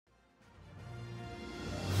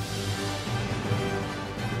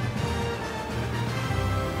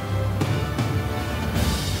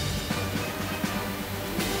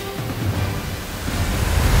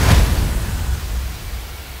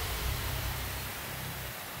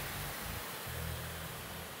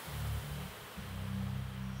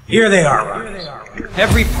Here they are, Rockets.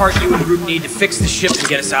 Every part you and Group need to fix the ship and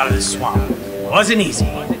get us out of this swamp. Wasn't easy.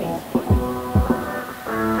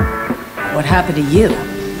 What happened to you?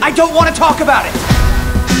 I don't want to talk about it!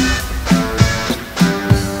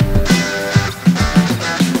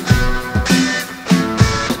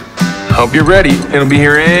 Hope you're ready. It'll be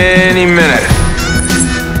here any minute.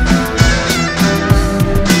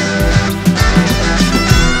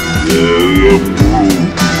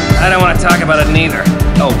 I don't want to talk about it neither.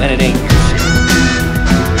 Oh, and it ain't your shit.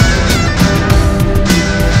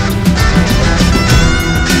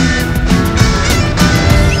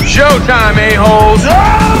 Showtime, a-holes!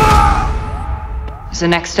 It's the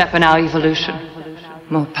next step in our evolution.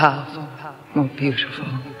 More powerful, more beautiful,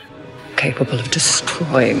 capable of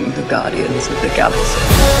destroying the Guardians of the Galaxy.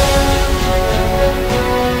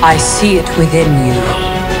 I see it within you.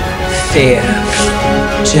 Fear,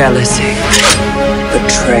 jealousy,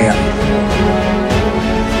 betrayal.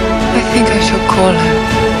 I think I shall call her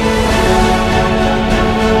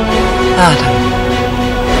Adam.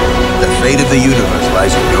 The fate of the universe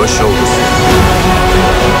lies on your shoulders.